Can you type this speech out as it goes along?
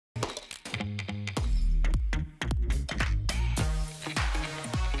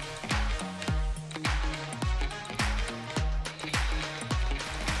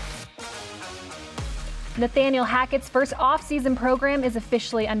Nathaniel Hackett's first offseason program is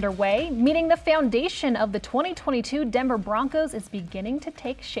officially underway, meaning the foundation of the 2022 Denver Broncos is beginning to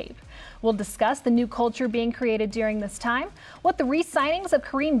take shape. We'll discuss the new culture being created during this time, what the re-signings of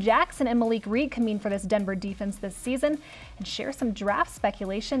Kareem Jackson and Malik can mean for this Denver defense this season, and share some draft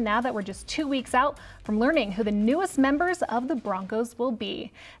speculation now that we're just 2 weeks out from learning who the newest members of the Broncos will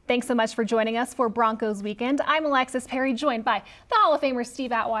be. Thanks so much for joining us for Broncos Weekend. I'm Alexis Perry, joined by the Hall of Famer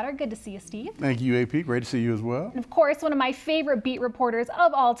Steve Atwater. Good to see you, Steve. Thank you, AP. Great to see you as well. And of course, one of my favorite beat reporters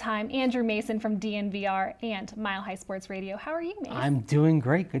of all time, Andrew Mason from DNVR and Mile High Sports Radio. How are you, Mason? I'm doing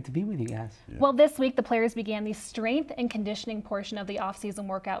great. Good to be with you guys. Yeah. Well, this week the players began the strength and conditioning portion of the offseason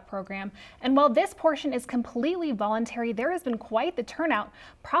workout program. And while this portion is completely voluntary, there has been quite the turnout,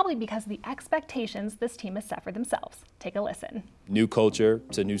 probably because of the expectations this team has set for themselves. Take a listen. New culture,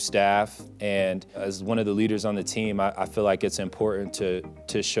 to new staff, and as one of the leaders on the team, I feel like it's important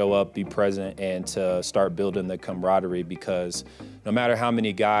to show up, be present, and to start building the camaraderie, because no matter how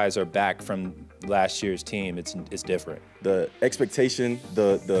many guys are back from last year's team, it's different. The expectation,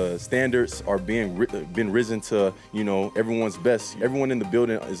 the standards are been risen to, everyone's best. Everyone in the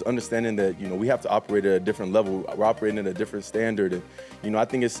building is understanding that, we have to operate at a different level. We're operating at a different standard. And, I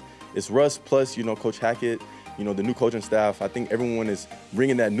think it's Russ plus, Coach Hackett, the new coaching staff. I think everyone is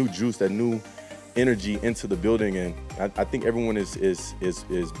bringing that new juice, that new energy into the building, and I think everyone is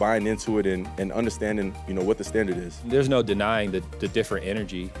buying into it and understanding, what the standard is. There's no denying the different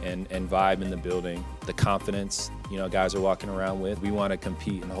energy and vibe in the building, the confidence, guys are walking around with. We want to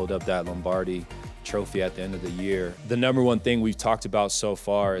compete and hold up that Lombardi trophy at the end of the year. The number one thing we've talked about so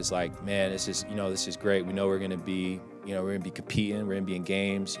far is like, man, it's just, this is great. We know we're going to be, we're going to be competing, we're going to be in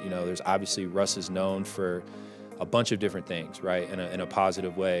games. There's obviously Russ is known for a bunch of different things, right, in a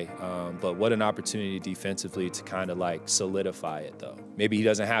positive way. But what an opportunity defensively to kind of like solidify it, though. Maybe he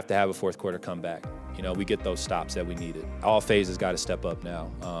doesn't have to have a fourth quarter comeback. We get those stops that we needed. All phases got to step up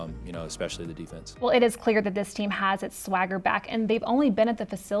now, especially the defense. Well, it is clear that this team has its swagger back, and they've only been at the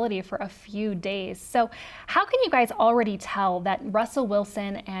facility for a few days. So how can you guys already tell that Russell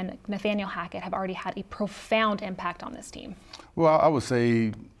Wilson and Nathaniel Hackett have already had a profound impact on this team? Well, I would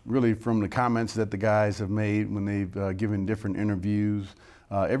say really from the comments that the guys have made when they've given different interviews,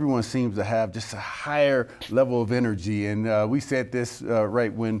 everyone seems to have just a higher level of energy. And we said this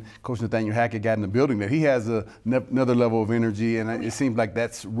right when Coach Nathaniel Hackett got in the building, that he has another level of energy, and it seems like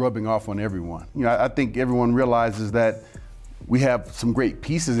that's rubbing off on everyone. I think everyone realizes that we have some great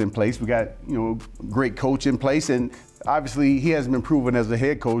pieces in place. We got, great coach in place, and obviously he hasn't been proven as a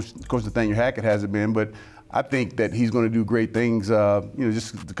head coach. Coach Nathaniel Hackett hasn't been, but I think that he's going to do great things,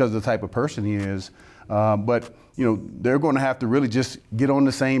 just because of the type of person he is. But they're going to have to really just get on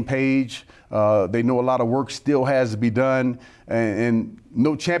the same page. They know a lot of work still has to be done, and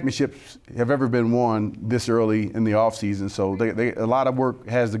no championships have ever been won this early in the offseason. So a lot of work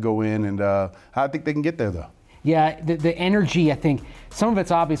has to go in, and I think they can get there, though. Yeah, the energy, I think, some of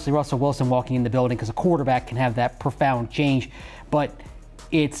it's obviously Russell Wilson walking in the building, because a quarterback can have that profound change, but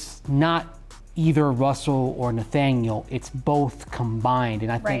it's not either Russell or Nathaniel, it's both combined.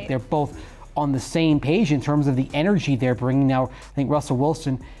 And I think they're both on the same page in terms of the energy they're bringing. Now, I think Russell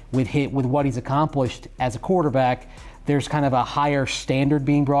Wilson, with what he's accomplished as a quarterback, there's kind of a higher standard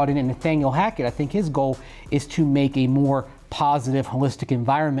being brought in. And Nathaniel Hackett, I think his goal is to make a more positive, holistic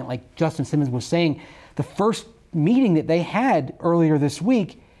environment. Like Justin Simmons was saying, the first meeting that they had earlier this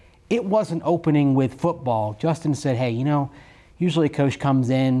week, it wasn't opening with football. Justin said, hey, usually a coach comes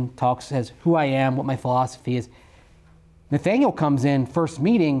in, talks, says who I am, what my philosophy is. Nathaniel comes in, first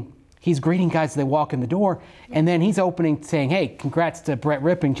meeting, he's greeting guys as they walk in the door, and then he's opening saying, hey, congrats to Brett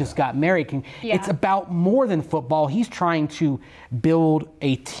Rippon, just got married. It's about more than football. He's trying to build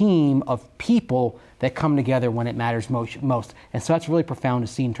a team of people that come together when it matters most. And so that's really profound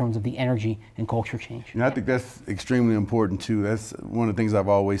to see in terms of the energy and culture change. I think that's extremely important, too. That's one of the things I've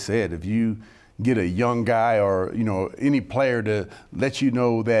always said. If you get a young guy or any player to let you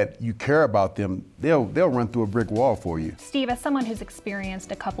know that you care about them, they'll run through a brick wall for you. Steve, as someone who's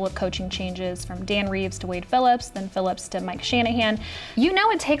experienced a couple of coaching changes from Dan Reeves to Wade Phillips, then Phillips to Mike Shanahan,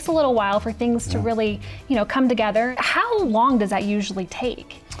 it takes a little while for things to really come together. How long does that usually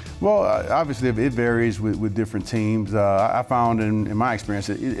take? Well, obviously it varies with different teams. I found in my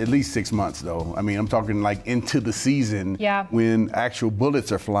experience at least 6 months, though. I mean, I'm talking like into the season when actual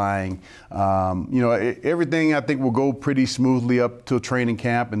bullets are flying. Everything I think will go pretty smoothly up till training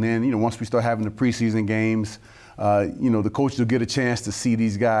camp, and then once we start having the preseason games, the coaches will get a chance to see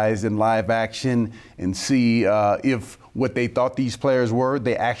these guys in live action and see if what they thought these players were,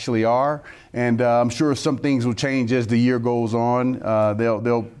 they actually are. And I'm sure some things will change as the year goes on.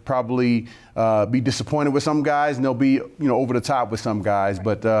 They'll probably be disappointed with some guys, and they'll be, over the top with some guys.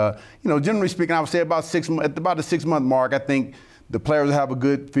 But, generally speaking, I would say at about the 6-month mark, I think the players will have a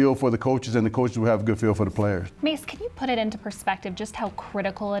good feel for the coaches, and the coaches will have a good feel for the players. Mace, can you put it into perspective just how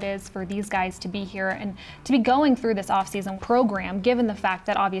critical it is for these guys to be here and to be going through this offseason program, given the fact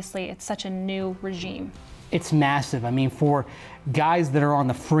that obviously it's such a new regime? It's massive. I mean, for guys that are on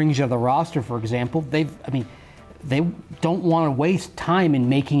the fringe of the roster, for example, they don't want to waste time in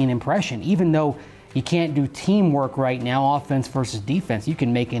making an impression, even though you can't do teamwork right now, offense versus defense. You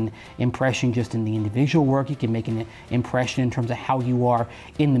can make an impression just in the individual work. You can make an impression in terms of how you are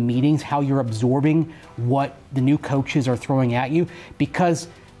in the meetings, how you're absorbing what the new coaches are throwing at you, because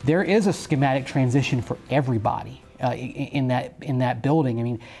there is a schematic transition for everybody in that building. I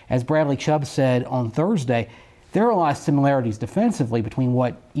mean, as Bradley Chubb said on Thursday, there are a lot of similarities defensively between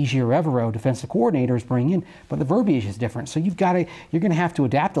what Ejiro Evero, defensive coordinator, is bringing in, but the verbiage is different. So you're going to have to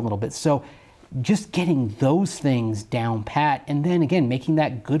adapt a little bit. So just getting those things down pat, and then again making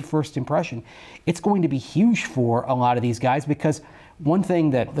that good first impression, it's going to be huge for a lot of these guys, because one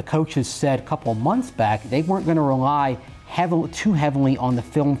thing that the coaches said a couple of months back, they weren't going to rely too heavily on the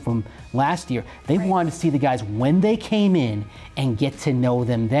film from last year. They wanted to see the guys when they came in and get to know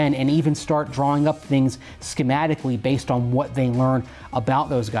them then, and even start drawing up things schematically based on what they learn about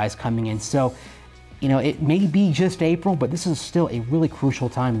those guys coming in. So, it may be just April, but this is still a really crucial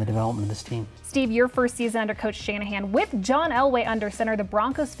time in the development of this team. Steve, your first season under Coach Shanahan, with John Elway under center, the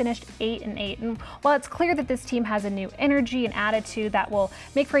Broncos finished 8-8. And while it's clear that this team has a new energy and attitude that will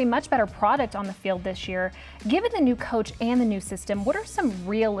make for a much better product on the field this year, given the new coach and the new system, what are some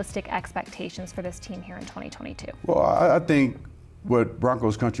realistic expectations for this team here in 2022? Well, I think what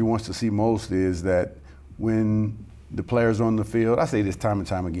Broncos country wants to see most is that when the players are on the field, I say this time and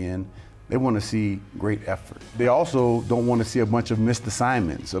time again, they want to see great effort. They also don't want to see a bunch of missed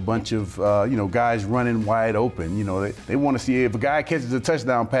assignments, a bunch of guys running wide open. They want to see, if a guy catches a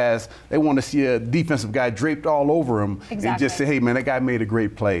touchdown pass, they want to see a defensive guy draped all over him and just say, hey man, that guy made a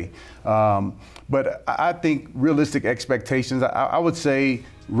great play. But I think realistic expectations, I would say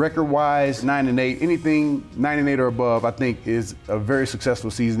record-wise, 9-8, anything 9-8 or above, I think is a very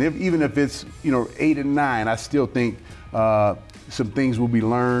successful season. Even if it's 8-9, I still think some things will be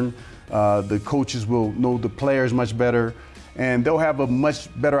learned. The coaches will know the players much better, and they'll have a much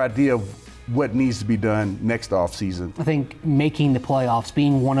better idea of what needs to be done next offseason. I think making the playoffs,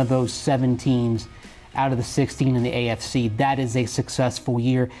 being one of those 7 teams out of the 16 in the AFC, that is a successful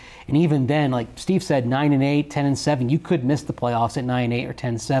year. And even then, like Steve said, 9-8, 10-7, you could miss the playoffs at 9-8 or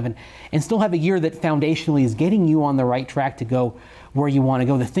 10-7 and still have a year that foundationally is getting you on the right track to go where you want to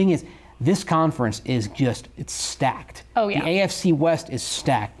go. The thing is, this conference is it's stacked. Oh, yeah. The AFC West is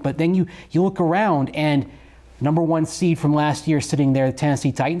stacked. But then you look around, and number 1 seed from last year sitting there, the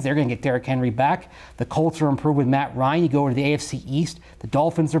Tennessee Titans, they're going to get Derrick Henry back. The Colts are improved with Matt Ryan. You go to the AFC East, the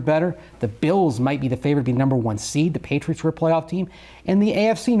Dolphins are better. The Bills might be the favorite to be number 1 seed. The Patriots are a playoff team. And the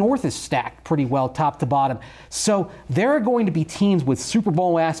AFC North is stacked pretty well, top to bottom. So there are going to be teams with Super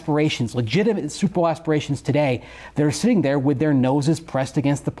Bowl aspirations, legitimate Super Bowl aspirations today, that are sitting there with their noses pressed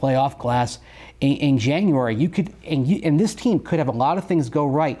against the playoff glass in January. And this team could have a lot of things go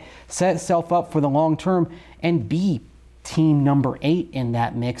right, set itself up for the long term, and be team number 8 in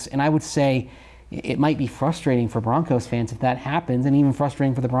that mix. And I would say it might be frustrating for Broncos fans if that happens, and even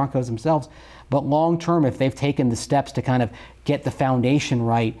frustrating for the Broncos themselves. But long term, if they've taken the steps to kind of get the foundation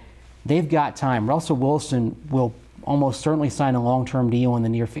right, they've got time. Russell Wilson will almost certainly sign a long-term deal in the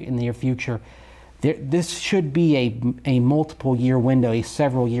near future. This should be a multiple-year window, a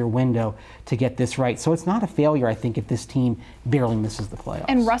several-year window to get this right. So it's not a failure, I think, if this team barely misses the playoffs.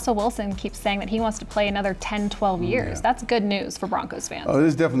 And Russell Wilson keeps saying that he wants to play another 10, 12 years. Yeah. That's good news for Broncos fans. Oh, this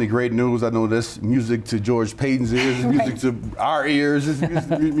is definitely great news. I know that's music to George Payton's ears, it's music to our ears, it's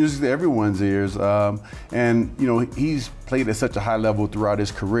music to everyone's ears. And, he's played at such a high level throughout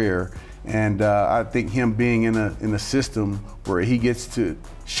his career. And I think him being in a system where he gets to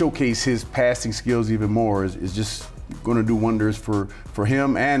showcase his passing skills even more is just going to do wonders for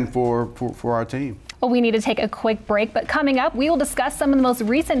him and for our team. Well, we need to take a quick break, but coming up, we will discuss some of the most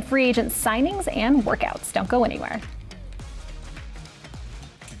recent free agent signings and workouts. Don't go anywhere.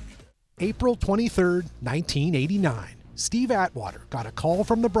 April 23rd, 1989, Steve Atwater got a call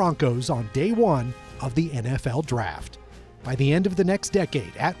from the Broncos on day 1 of the NFL Draft. By the end of the next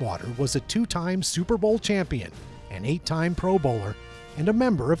decade, Atwater was a 2-time Super Bowl champion, an 8-time Pro Bowler, and a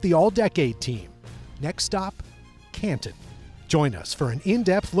member of the All-Decade team. Next stop, Canton. Join us for an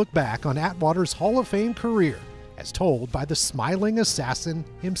in-depth look back on Atwater's Hall of Fame career as told by the smiling assassin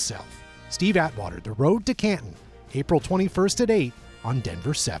himself. Steve Atwater, The Road to Canton, April 21st at 8 on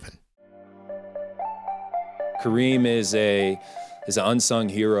Denver 7. Kareem is an unsung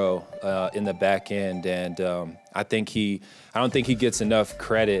hero in the back end, and I don't think he gets enough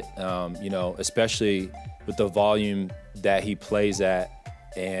credit, especially with the volume that he plays at,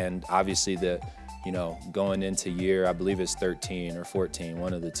 and obviously going into year, I believe it's 13 or 14,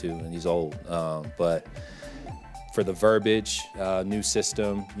 one of the two, and he's old. But for the verbiage, new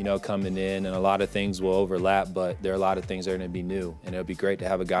system, coming in, and a lot of things will overlap, but there are a lot of things that are going to be new, and it'll be great to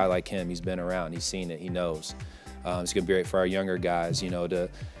have a guy like him. He's been around, he's seen it, he knows. It's going to be great for our younger guys,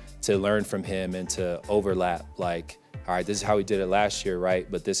 to learn from him and to overlap, like, all right, this is how we did it last year, right?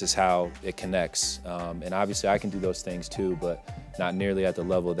 But this is how it connects. And obviously I can do those things too, but not nearly at the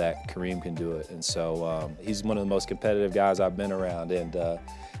level that Kareem can do it. And so he's one of the most competitive guys I've been around.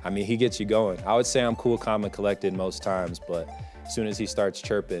 And he gets you going. I would say I'm cool, calm, and collected most times, but as soon as he starts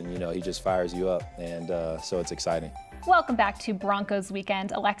chirping, he just fires you up. And so it's exciting. Welcome back to Broncos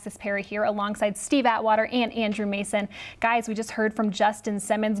Weekend. Alexis Perry here alongside Steve Atwater and Andrew Mason. Guys, we just heard from Justin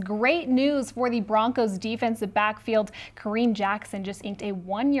Simmons. Great news for the Broncos defensive backfield. Kareem Jackson just inked a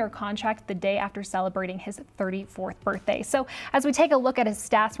one-year contract the day after celebrating his 34th birthday. So as we take a look at his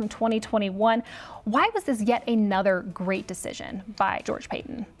stats from 2021, why was this yet another great decision by George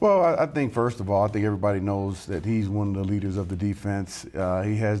Paton? Well, I think first of all, I think everybody knows that he's one of the leaders of the defense.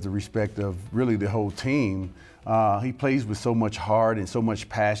 He has the respect of really the whole team. He plays with so much heart and so much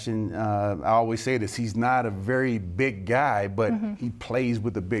passion. I always say this, he's not a very big guy, but he plays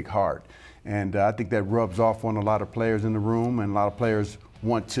with a big heart. And I think that rubs off on a lot of players in the room, and a lot of players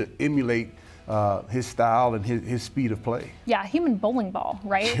want to emulate his style and his speed of play. Yeah, human bowling ball,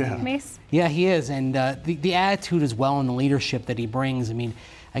 right, Mace? Yeah, he is, and the attitude as well and the leadership that he brings.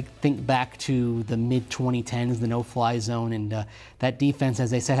 I think back to the mid-2010s, the no-fly zone, and that defense, as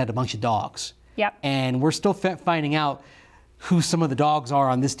they said, had a bunch of dogs. Yep. And we're still finding out who some of the dogs are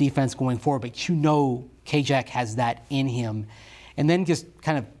on this defense going forward, but K-Jack has that in him. And then just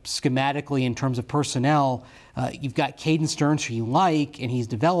kind of schematically in terms of personnel, you've got Caden Stearns, who you like, and he's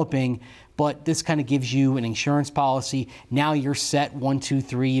developing, but this kind of gives you an insurance policy. Now you're set 1, 2,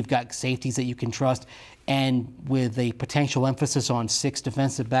 3. You've got safeties that you can trust, and with a potential emphasis on 6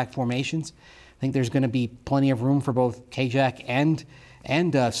 defensive back formations, I think there's going to be plenty of room for both K-Jack and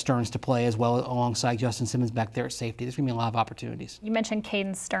Stearns to play as well alongside Justin Simmons back there at safety. There's going to be a lot of opportunities. You mentioned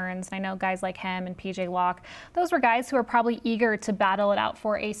Caden Stearns, and I know guys like him and PJ Locke, those were guys who are probably eager to battle it out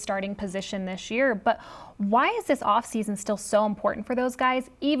for a starting position this year. But why is this offseason still so important for those guys,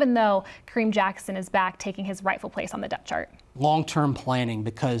 even though Kareem Jackson is back taking his rightful place on the depth chart? Long-term planning,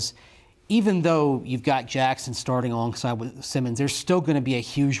 because even though you've got Jackson starting alongside with Simmons, there's still going to be a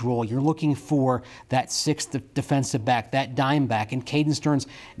huge role. You're looking for that 6th defensive back, that dime back, and Caden Stearns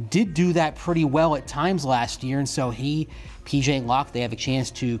did do that pretty well at times last year, and so PJ Locke, they have a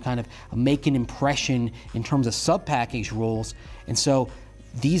chance to kind of make an impression in terms of sub-package roles, and so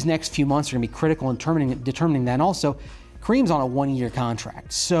these next few months are going to be critical in determining that. And also, Kareem's on a 1-year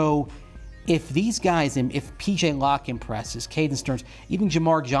contract, so if these guys, if PJ Locke impresses, Caden Stearns, even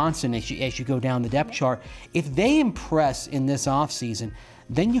Jamar Johnson as you go down the depth chart, if they impress in this offseason,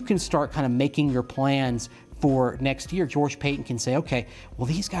 then you can start kind of making your plans for next year. George Paton can say, okay, well,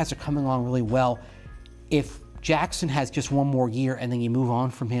 these guys are coming along really well. If Jackson has just 1 more year and then you move on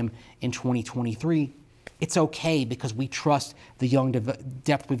from him in 2023, it's okay because we trust the young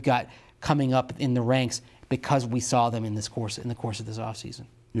depth we've got coming up in the ranks because we saw them in the course of this offseason.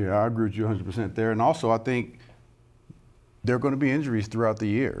 Yeah, I agree with you 100% there. And also, I think there are going to be injuries throughout the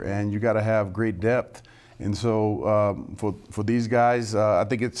year, and you got to have great depth. And so for these guys, I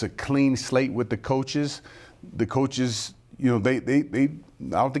think it's a clean slate with the coaches. The coaches, I don't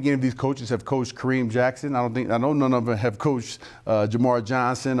think any of these coaches have coached Kareem Jackson. I know none of them have coached Jamar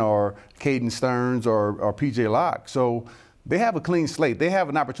Johnson or Caden Stearns or PJ Locke. So they have a clean slate. They have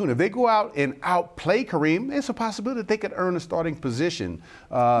an opportunity. If they go out and outplay Kareem, it's a possibility that they could earn a starting position.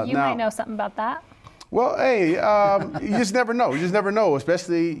 You might know something about that. Well, hey, you just never know. You just never know,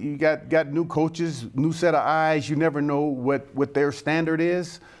 especially you got new coaches, new set of eyes. You never know what their standard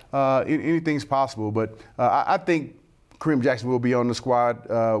is. Anything's possible. But I think Kareem Jackson will be on the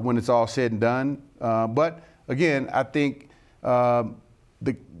squad when it's all said and done. But, again, I think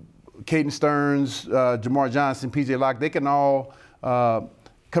the Caden Stearns, Jamar Johnson, PJ Locke, they can all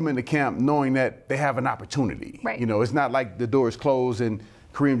come into camp knowing that they have an opportunity. Right. It's not like the door is closed and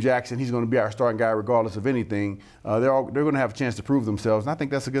Kareem Jackson, he's going to be our starting guy regardless of anything. They're going to have a chance to prove themselves, and I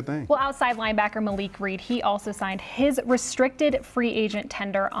think that's a good thing. Well, outside linebacker Malik Reed, he also signed his restricted free agent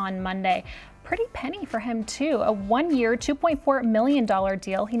tender on Monday. Pretty penny for him, too. A one-year, $2.4 million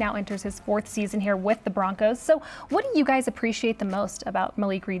deal. He now enters his 4th season here with the Broncos. So what do you guys appreciate the most about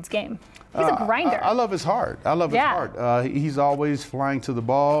Malik Reed's game? He's a grinder. I love his heart. I love his heart. He's always flying to the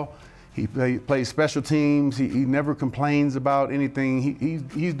ball. He plays special teams. He never complains about anything.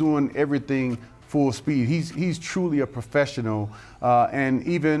 He's doing everything full speed. He's truly a professional. And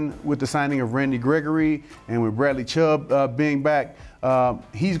even with the signing of Randy Gregory and with Bradley Chubb being back,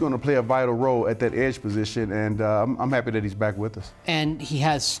 he's going to play a vital role at that edge position, and I'm happy that he's back with us. And he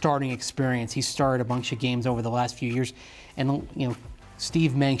has starting experience. He started a bunch of games over the last few years, and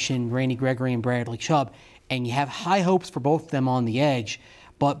Steve mentioned Randy Gregory and Bradley Chubb, and you have high hopes for both of them on the edge,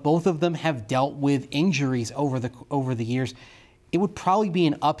 but both of them have dealt with injuries over the years. It would probably be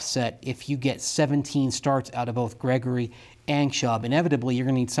an upset if you get 17 starts out of both Gregory and Chubb. Inevitably, you're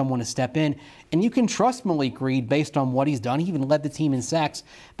going to need someone to step in. And you can trust Malik Reed based on what he's done. He even led the team in sacks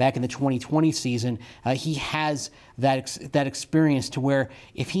back in the 2020 season. He has that experience to where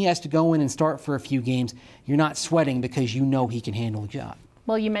if he has to go in and start for a few games, you're not sweating because you know he can handle the job.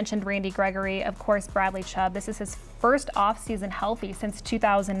 Well, you mentioned Randy Gregory, of course, Bradley Chubb. This is his first offseason healthy since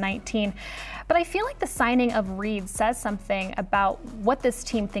 2019. But I feel like the signing of Reed says something about what this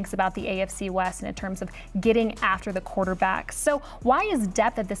team thinks about the AFC West in terms of getting after the quarterback. So why is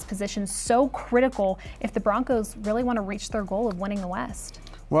depth at this position so critical if the Broncos really want to reach their goal of winning the West?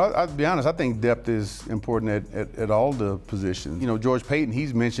 Well, I'll be honest, I think depth is important at all the positions. George Payton,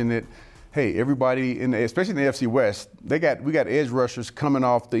 he's mentioned it. Hey, everybody, especially in the AFC West, we got edge rushers coming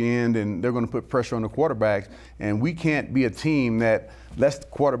off the end, and they're going to put pressure on the quarterbacks. And we can't be a team that lets the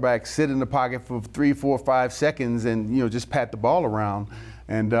quarterback sit in the pocket for 3, 4, 5 seconds and just pat the ball around.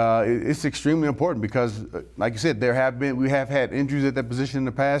 And it's extremely important because, like you said, we have had injuries at that position in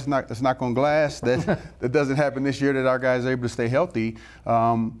the past. That's not going to last. That doesn't happen this year. That our guys are able to stay healthy.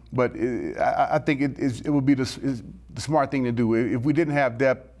 But I think it would be the smart thing to do. If we didn't have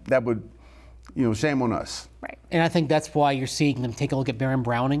depth, that would. Shame on us. Right. And I think that's why you're seeing them take a look at Baron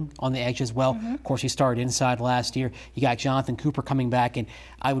Browning on the edge as well. Of course, he started inside last year. You got Jonathan Cooper coming back, and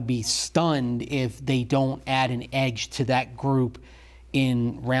I would be stunned if they don't add an edge to that group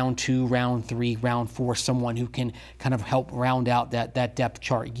in round 2, round 3, round 4, someone who can kind of help round out that depth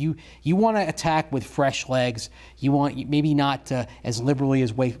chart. You want to attack with fresh legs. You want maybe not as liberally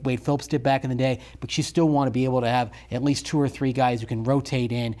as Wade Phillips did back in the day, but you still want to be able to have at least 2 or 3 guys who can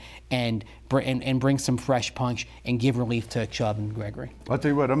rotate in and bring some fresh punch and give relief to Chubb and Gregory. I'll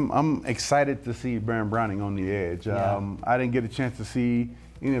tell you what, I'm excited to see Baron Browning on the edge. Yeah. I didn't get a chance to see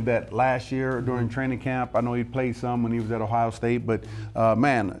any of that last year during training camp. I know he played some when he was at Ohio State, but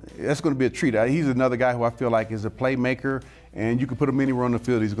man, that's going to be a treat. He's another guy who I feel like is a playmaker, and you can put him anywhere on the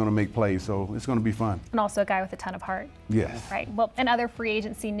field, he's going to make plays, so it's going to be fun. And also a guy with a ton of heart. Yes. Right. Well, in other free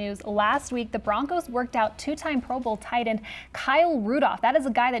agency news, last week the Broncos worked out 2-time Pro Bowl tight end Kyle Rudolph. That is a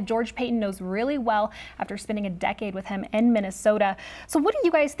guy that George Payton knows really well after spending a decade with him in Minnesota. So what do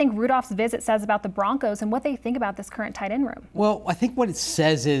you guys think Rudolph's visit says about the Broncos and what they think about this current tight end room? Well, I think what it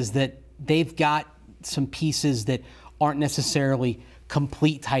says is that they've got some pieces that aren't necessarily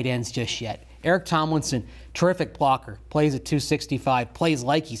complete tight ends just yet. Eric Tomlinson, terrific blocker, plays at 265, plays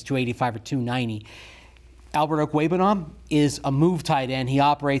like he's 285 or 290. Albert Okwuegbunam is a move tight end. He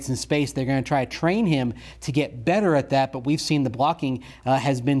operates in space. They're going to try to train him to get better at that, but we've seen the blocking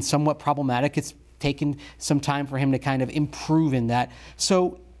has been somewhat problematic. It's taken some time for him to kind of improve in that.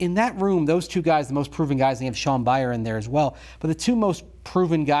 So in that room, those 2 guys, the most proven guys, they have Sean Byer in there as well, but the 2 most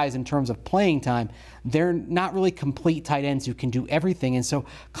proven guys in terms of playing time, they're not really complete tight ends who can do everything. And so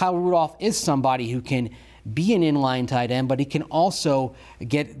Kyle Rudolph is somebody who can be an inline tight end, but he can also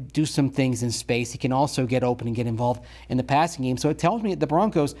do some things in space. He can also get open and get involved in the passing game. So it tells me that the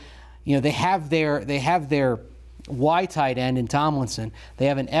Broncos, they have their Y tight end in Tomlinson. They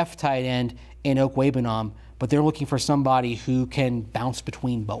have an F tight end in Okwuegbunam, but they're looking for somebody who can bounce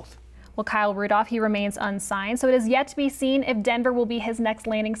between both. Well, Kyle Rudolph, he remains unsigned, so it is yet to be seen if Denver will be his next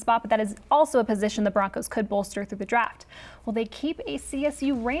landing spot, but that is also a position the Broncos could bolster through the draft. Will they keep a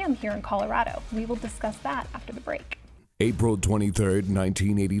CSU Ram here in Colorado? We will discuss that after the break. April 23,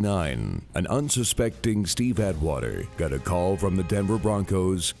 1989, an unsuspecting Steve Atwater got a call from the Denver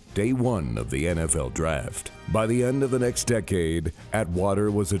Broncos, day 1 of the NFL Draft. By the end of the next decade,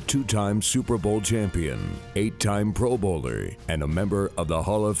 Atwater was a 2-time Super Bowl champion, 8-time Pro Bowler, and a member of the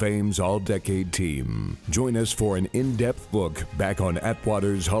Hall of Fame's All-Decade Team. Join us for an in-depth look back on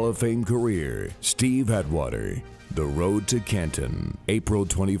Atwater's Hall of Fame career. Steve Atwater. The Road to Canton, April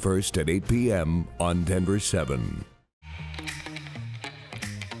 21st at 8 p.m. on Denver 7.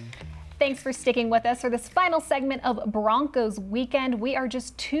 Thanks for sticking with us for this final segment of Broncos Weekend. We are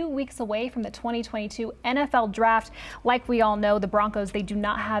just 2 weeks away from the 2022 NFL Draft. Like we all know, the Broncos, they do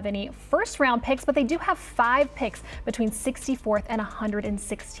not have any first-round picks, but they do have 5 picks between 64th and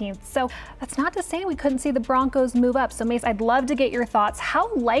 116th. So that's not to say we couldn't see the Broncos move up. So Mace, I'd love to get your thoughts.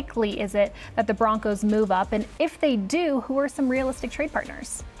 How likely is it that the Broncos move up? And if they do, who are some realistic trade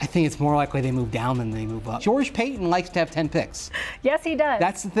partners? I think it's more likely they move down than they move up. George Payton likes to have 10 picks. Yes, he does.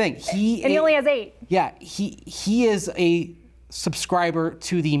 That's the thing. And he only has 8. Yeah, he is a subscriber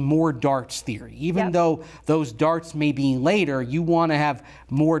to the more darts theory. Even though those darts may be later, you want to have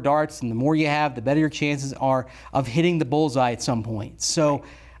more darts, and the more you have, the better your chances are of hitting the bullseye at some point. So,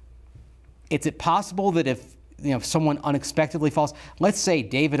 is it possible that if someone unexpectedly falls, let's say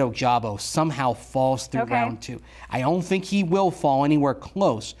David Ojabo somehow falls through round 2. I don't think he will fall anywhere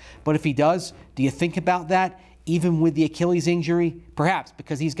close, but if he does, do you think about that? Even with the Achilles injury? Perhaps,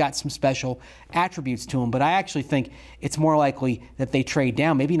 because he's got some special attributes to him. But I actually think it's more likely that they trade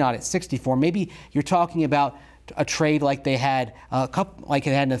down, maybe not at 64. Maybe you're talking about a trade like they had like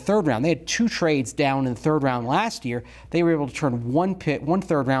it had in the 3rd round. They had 2 trades down in the 3rd round last year. They were able to turn one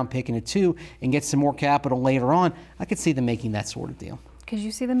 3rd round pick into 2 and get some more capital later on. I could see them making that sort of deal. Could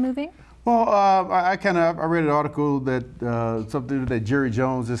you see them moving? Well, I read an article that something that Jerry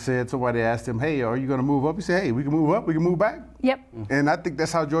Jones has said. Somebody asked him, "Hey, are you going to move up?" He said, "Hey, we can move up. We can move back." Yep. And I think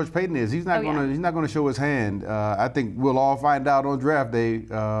that's how George Payton is. He's not He's not going to show his hand. I think we'll all find out on draft day,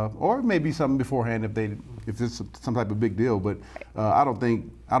 or maybe something beforehand if it's some type of big deal. But I don't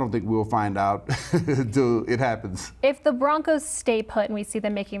think we'll find out until it happens. If the Broncos stay put and we see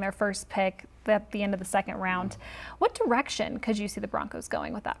them making their first pick at the end of the 2nd round, what direction could you see the Broncos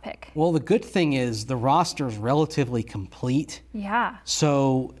going with that pick? Well, the good thing is the roster is relatively complete. Yeah.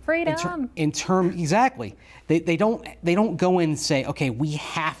 So freedom. Exactly. They don't go in and say, okay, we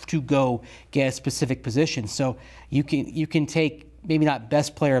have to go get a specific position. So you can take maybe not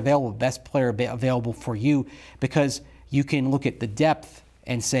best player available for you, because you can look at the depth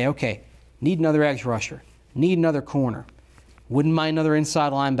and say, okay, need another edge rusher, need another corner, wouldn't mind another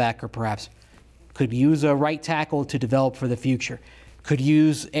inside linebacker perhaps. Could use a right tackle to develop for the future. Could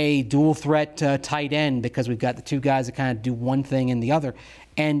use a dual threat tight end, because we've got the 2 guys that kind of do one thing and the other.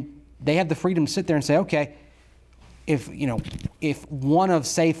 And they have the freedom to sit there and say, okay, if one of,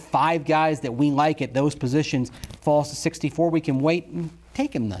 say, 5 guys that we like at those positions falls to 64, we can wait and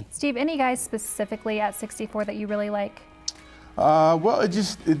take him then. Steve, any guys specifically at 64 that you really like? Well,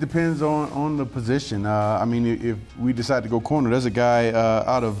 it depends on the position. I mean, if we decide to go corner, there's a guy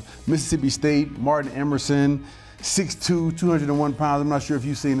out of Mississippi State, Martin Emerson, 6'2", 201 pounds. I'm not sure if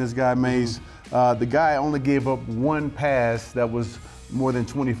you've seen this guy, Mace. The guy only gave up 1 pass that was more than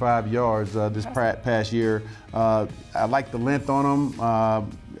 25 yards this past year. I like the length on him.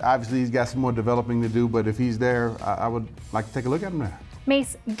 Obviously, he's got some more developing to do, but if he's there, I would like to take a look at him there.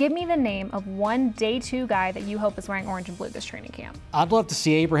 Mace, give me the name of one day 2 guy that you hope is wearing orange and blue this training camp. I'd love to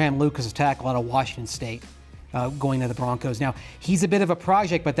see Abraham Lucas, a tackle out of Washington State, going to the Broncos. Now, he's a bit of a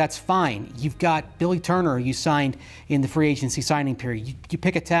project, but that's fine. You've got Billy Turner, you signed in the free agency signing period. You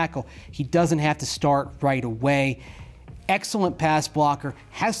pick a tackle. He doesn't have to start right away. Excellent pass blocker,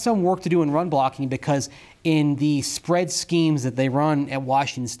 has some work to do in run blocking, because in the spread schemes that they run at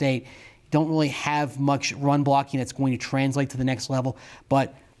Washington State, don't really have much run blocking that's going to translate to the next level.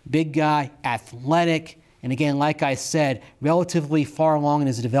 But big guy, athletic, and again, like I said, relatively far along in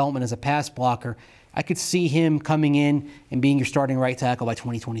his development as a pass blocker. I could see him coming in and being your starting right tackle by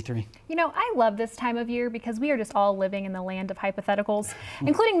 2023. You know, I love this time of year because we are just all living in the land of hypotheticals,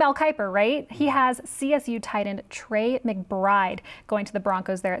 including Mel Kiper, right? He has CSU tight end Trey McBride going to the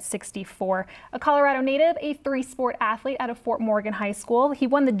Broncos there at 64. A Colorado native, a 3-sport athlete out of Fort Morgan High School. He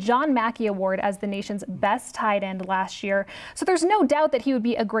won the John Mackey Award as the nation's best tight end last year. So there's no doubt that he would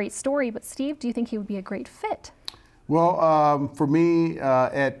be a great story. But Steve, do you think he would be a great fit? Well, for me,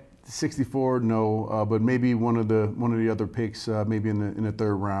 at 64, no, but maybe one of the other picks, maybe in the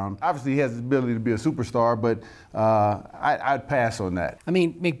 3rd round. Obviously, he has the ability to be a superstar, but I'd pass on that. I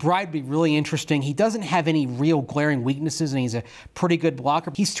mean, McBride would be really interesting. He doesn't have any real glaring weaknesses, and he's a pretty good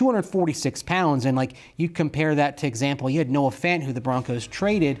blocker. He's 246 pounds, and like you compare that to example, you had Noah Fant, who the Broncos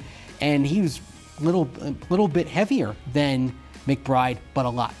traded, and he was a little bit heavier than McBride, but a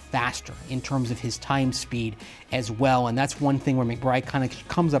lot faster in terms of his time speed as well. And that's one thing where McBride kind of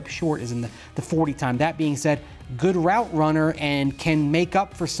comes up short, is in the 40 time. That being said, good route runner and can make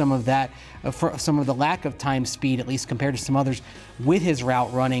up for some of that, for some of the lack of time speed, at least compared to some others, with his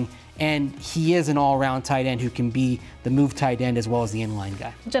route running. and he is an all-around tight end who can be the move tight end as well as the inline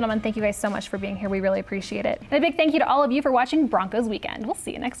guy. Gentlemen, thank you guys so much for being here. We really appreciate it. And a big thank you to all of you for watching Broncos Weekend. We'll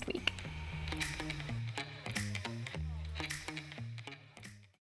see you next week.